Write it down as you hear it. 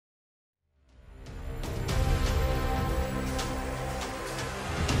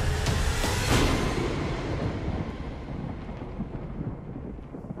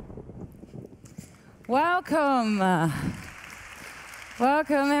Welcome.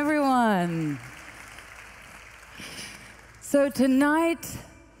 Welcome, everyone. So tonight,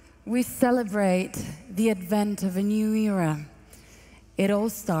 we celebrate the advent of a new era. It all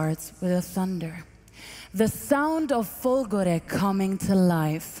starts with a thunder. The sound of Folgore coming to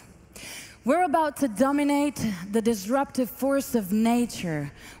life. We're about to dominate the disruptive force of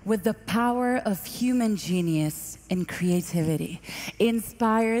nature with the power of human genius and creativity,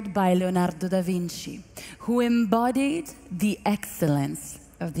 inspired by Leonardo Da Vinci, who embodied the excellence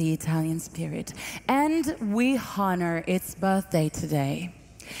of the Italian spirit. And we honor its birthday today.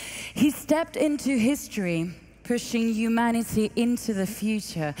 He stepped into history, pushing humanity into the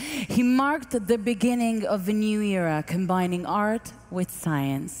future. He marked the beginning of a new era, combining art with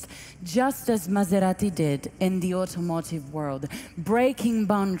science, just as Maserati did in the automotive world, breaking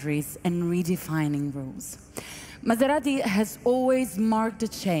boundaries and redefining rules. Maserati has always marked a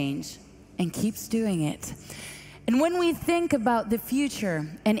change and keeps doing it. And when we think about the future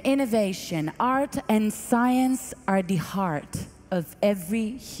and innovation, art and science are the heart of every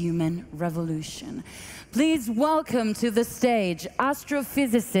human revolution. Please welcome to the stage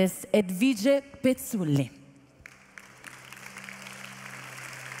astrophysicist Edwige Pezzulli.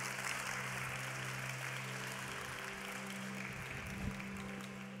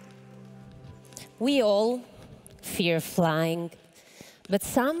 We all fear flying, but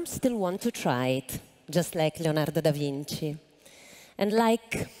some still want to try it, just like Leonardo da Vinci. And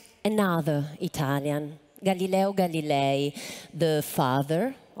like another Italian, Galileo Galilei, the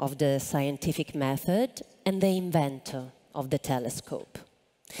father of the scientific method and the inventor of the telescope.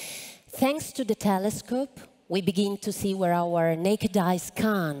 Thanks to the telescope, we begin to see where our naked eyes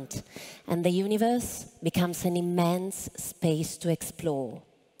can't, and the universe becomes an immense space to explore.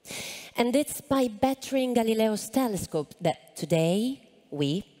 And it's by bettering Galileo's telescope that today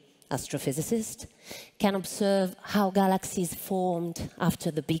we, astrophysicists, can observe how galaxies formed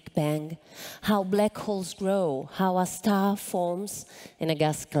after the Big Bang, how black holes grow, how a star forms in a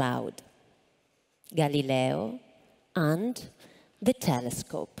gas cloud. Galileo and the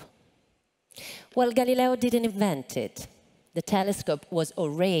telescope. Well, Galileo didn't invent it. The telescope was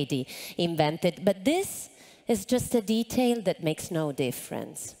already invented, but this is just a detail that makes no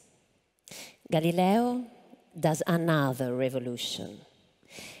difference. Galileo does another revolution.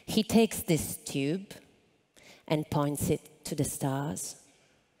 He takes this tube and points it to the stars.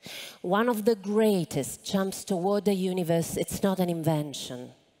 One of the greatest jumps toward the universe. It's not an invention.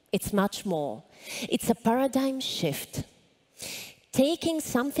 It's much more. It's a paradigm shift. Taking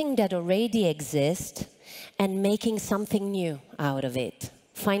something that already exists and making something new out of it.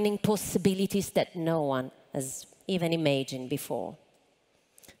 Finding possibilities that no one has even imagined before.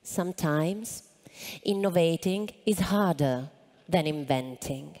 Sometimes innovating is harder than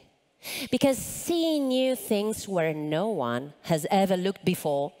inventing. Because seeing new things where no one has ever looked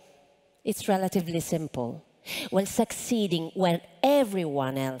before, it's relatively simple. While succeeding when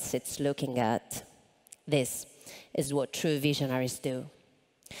everyone else is looking at. This is what true visionaries do.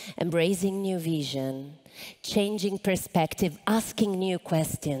 Embracing new vision, changing perspective, asking new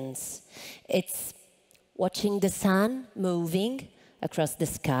questions. It's watching the sun moving across the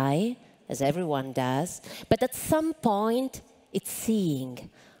sky, as everyone does, but at some point, it's seeing,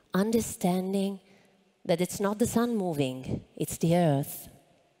 understanding that it's not the sun moving, it's the earth.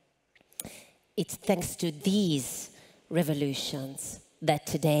 It's thanks to these revolutions that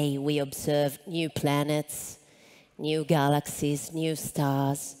today we observe new planets, new galaxies, new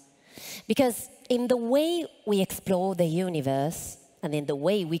stars. Because in the way we explore the universe and in the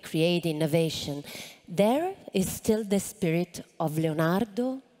way we create innovation, there is still the spirit of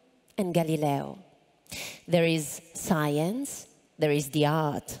Leonardo and Galileo. There is science, there is the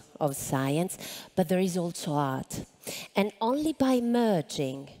art of science, but there is also art. And only by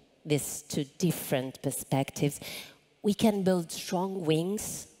merging these two different perspectives, we can build strong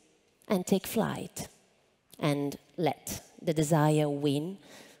wings and take flight and let the desire win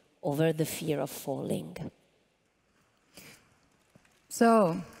over the fear of falling.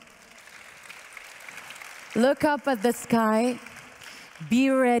 So, look up at the sky, be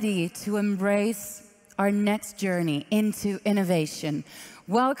ready to embrace our next journey into innovation.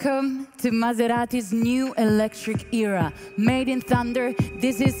 Welcome to Maserati's new electric era. Made in thunder,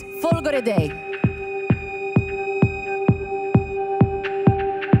 this is Folgore Day.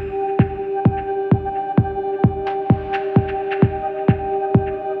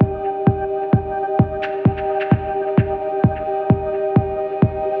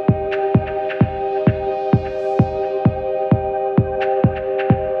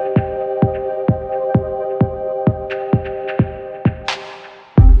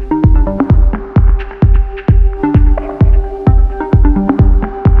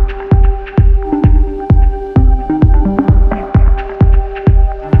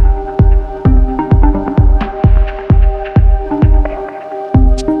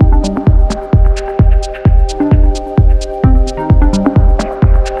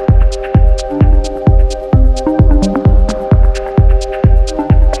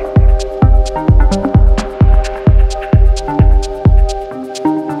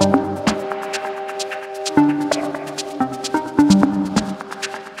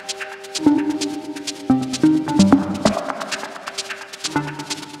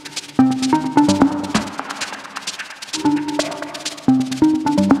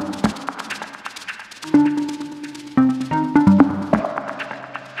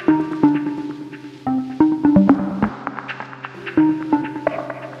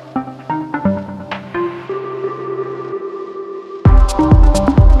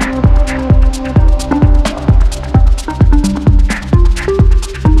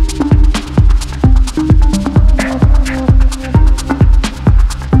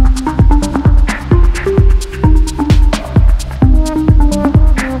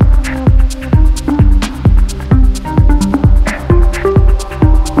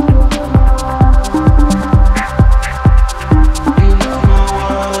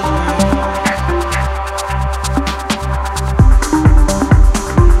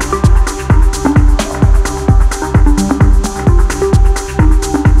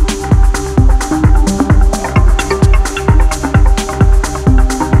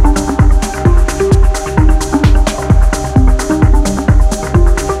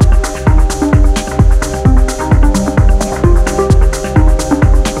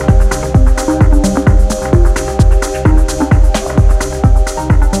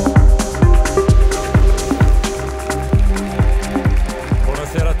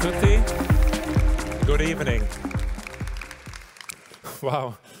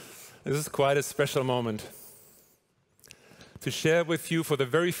 Wow, this is quite a special moment. To share with you for the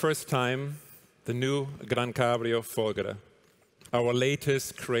very first time the new GranCabrio Folgore, our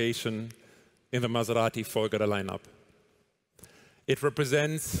latest creation in the Maserati Folgore lineup. It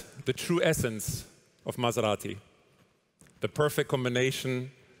represents the true essence of Maserati, the perfect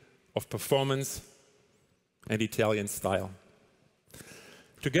combination of performance and Italian style.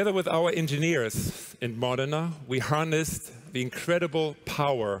 Together with our engineers in Modena, we harnessed the incredible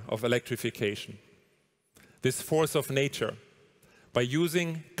power of electrification, this force of nature, by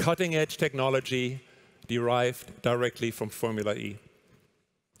using cutting-edge technology derived directly from Formula E.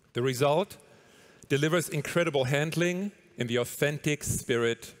 The result delivers incredible handling in the authentic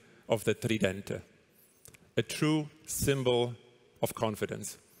spirit of the Tridente, a true symbol of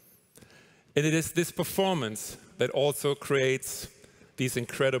confidence. And it is this performance that also creates these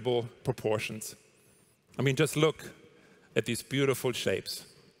incredible proportions. I mean, just look at these beautiful shapes.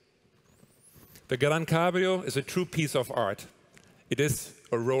 The GranCabrio is a true piece of art. It is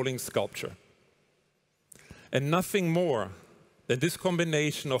a rolling sculpture. And nothing more than this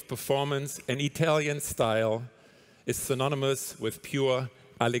combination of performance and Italian style is synonymous with pure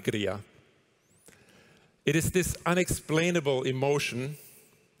allegria. It is this unexplainable emotion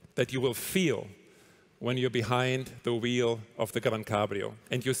that you will feel when you're behind the wheel of the GranCabrio,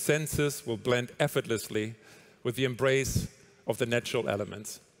 and your senses will blend effortlessly with the embrace of the natural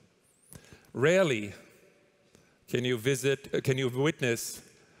elements. Rarely can you witness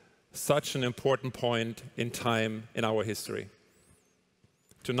such an important point in time in our history.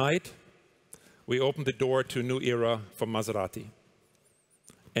 Tonight, we open the door to a new era for Maserati.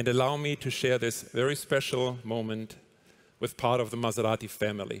 And allow me to share this very special moment with part of the Maserati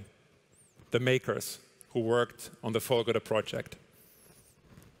family, the makers who worked on the Folgore project.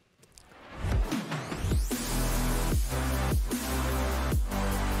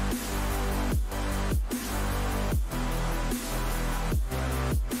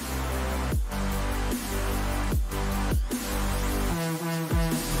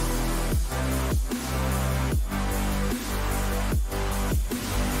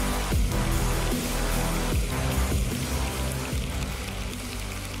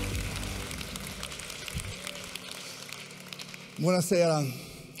 Buonasera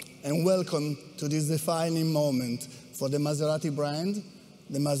and welcome to this defining moment for the Maserati brand,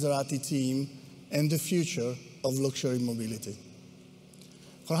 the Maserati team, and the future of luxury mobility.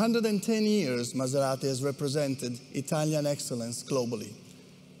 For 110 years, Maserati has represented Italian excellence globally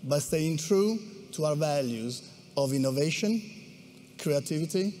by staying true to our values of innovation,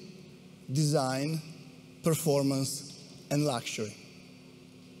 creativity, design, performance, and luxury.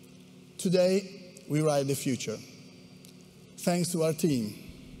 Today, we ride the future. Thanks to our team,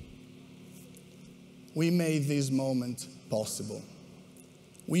 we made this moment possible.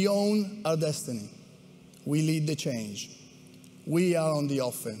 We own our destiny. We lead the change. We are on the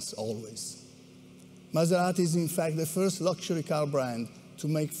offense always. Maserati is in fact the first luxury car brand to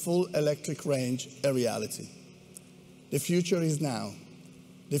make full electric range a reality. The future is now.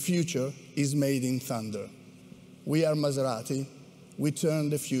 The future is made in thunder. We are Maserati. We turn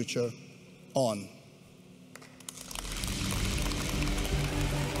the future on.